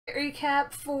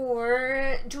recap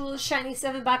for Jewlz Shiny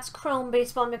 7-Box Chrome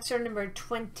Baseball Mixer number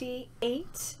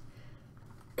 28.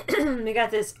 We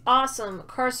got this awesome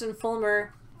Carson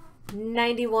Fulmer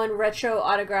 91 Retro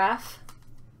Autograph,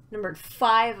 numbered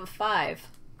 5 of 5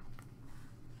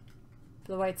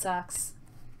 for the White Sox.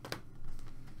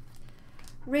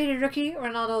 Rated rookie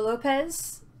Ronaldo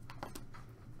Lopez.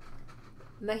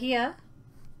 Mejia.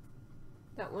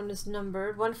 That one is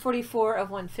numbered 144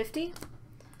 of 150.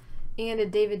 And a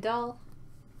David Dahl.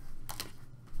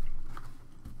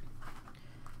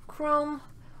 Chrome.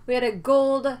 We had a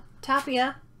gold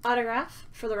Tapia autograph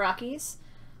for the Rockies.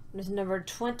 It was numbered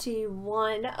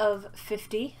 21 of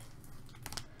 50.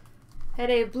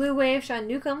 Had a blue wave Sean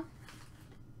Newcomb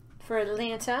for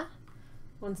Atlanta.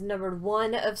 One's numbered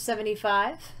 1 of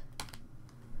 75.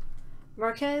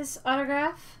 Marquez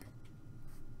autograph.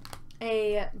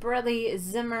 A Bradley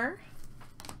Zimmer.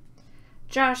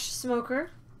 Josh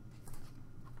Smoker.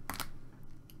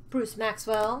 Bruce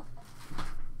Maxwell.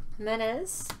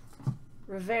 Menez.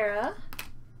 Rivera.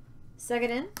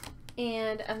 Seguin.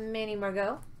 And a Manny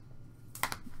Margot.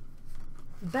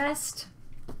 Best.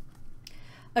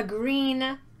 A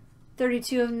green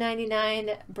 32 of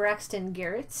 99 Braxton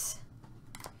Garrett.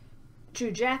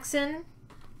 Drew Jackson.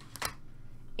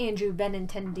 Andrew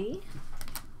Benintendi.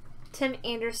 Tim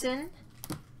Anderson.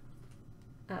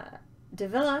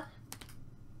 Davila.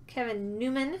 Kevin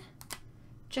Newman.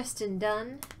 Justin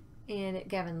Dunn. And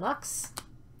Gavin Lux.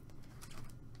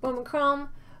 Bowman Chrome.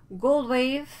 Gold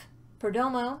Wave.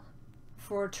 Perdomo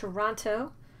for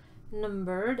Toronto.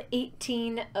 Numbered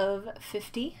 18 of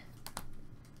 50.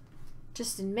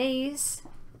 Justin Mays.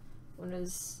 One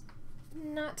is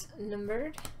not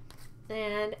numbered.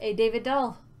 And a David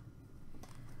Dahl.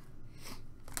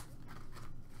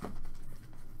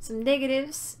 Some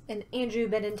negatives, an Andrew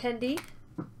Benintendi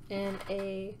and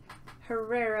a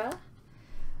Herrera.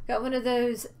 Got one of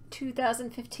those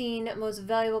 2015 Most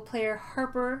Valuable Player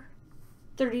Harper,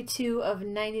 32 of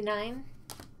 99.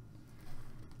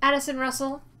 Addison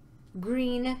Russell,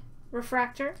 green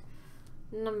refractor,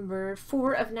 number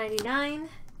 4 of 99.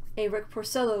 A Rick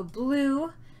Porcello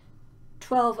blue,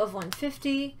 12 of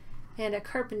 150. And a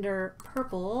Carpenter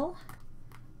purple,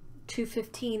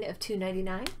 215 of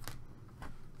 299.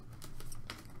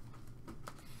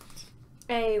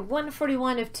 A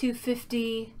 141 of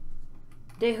 250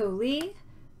 Deho Lee,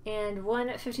 and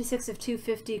 156 of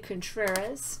 250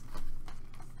 Contreras.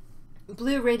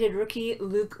 Blue rated rookie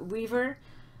Luke Weaver,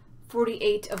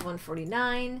 48 of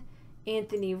 149.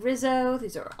 Anthony Rizzo,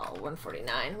 these are all 149.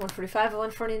 145 of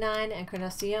 149, and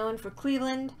Encarnacion for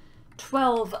Cleveland,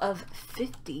 12 of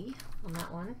 50 on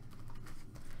that one.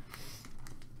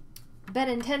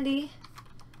 Benintendi,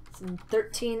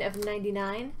 13 of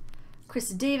 99. Chris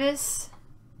Davis,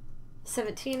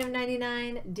 17 of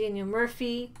 99. Daniel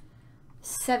Murphy,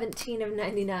 17 of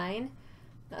 99.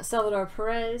 Salvador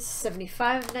Perez,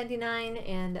 75 of 99.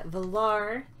 And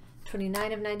Villar,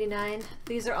 29 of 99.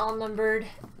 These are all numbered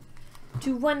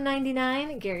to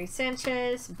 199. Gary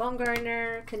Sanchez,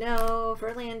 Baumgartner, Cano,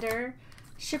 Verlander,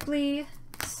 Shipley,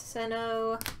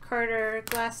 Seno, Carter,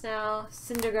 Glasnow,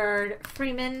 Syndergaard,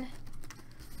 Freeman.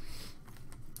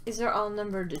 These are all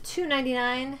numbered to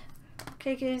 299.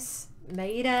 Kakis,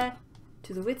 Maeda,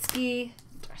 Tulowitzki,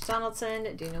 Josh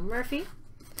Donaldson, Daniel Murphy.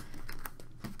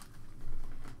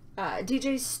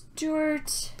 DJ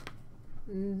Stewart,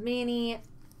 Manny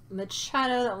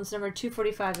Machado, that one's number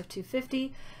 245 of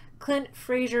 250. Clint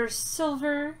Frazier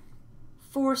Silver,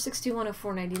 461 of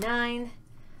 499.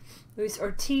 Luis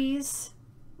Ortiz,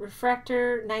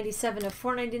 refractor, 97 of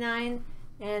 499.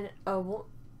 And a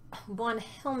Juan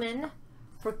Hillman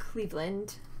for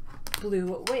Cleveland,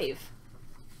 blue wave.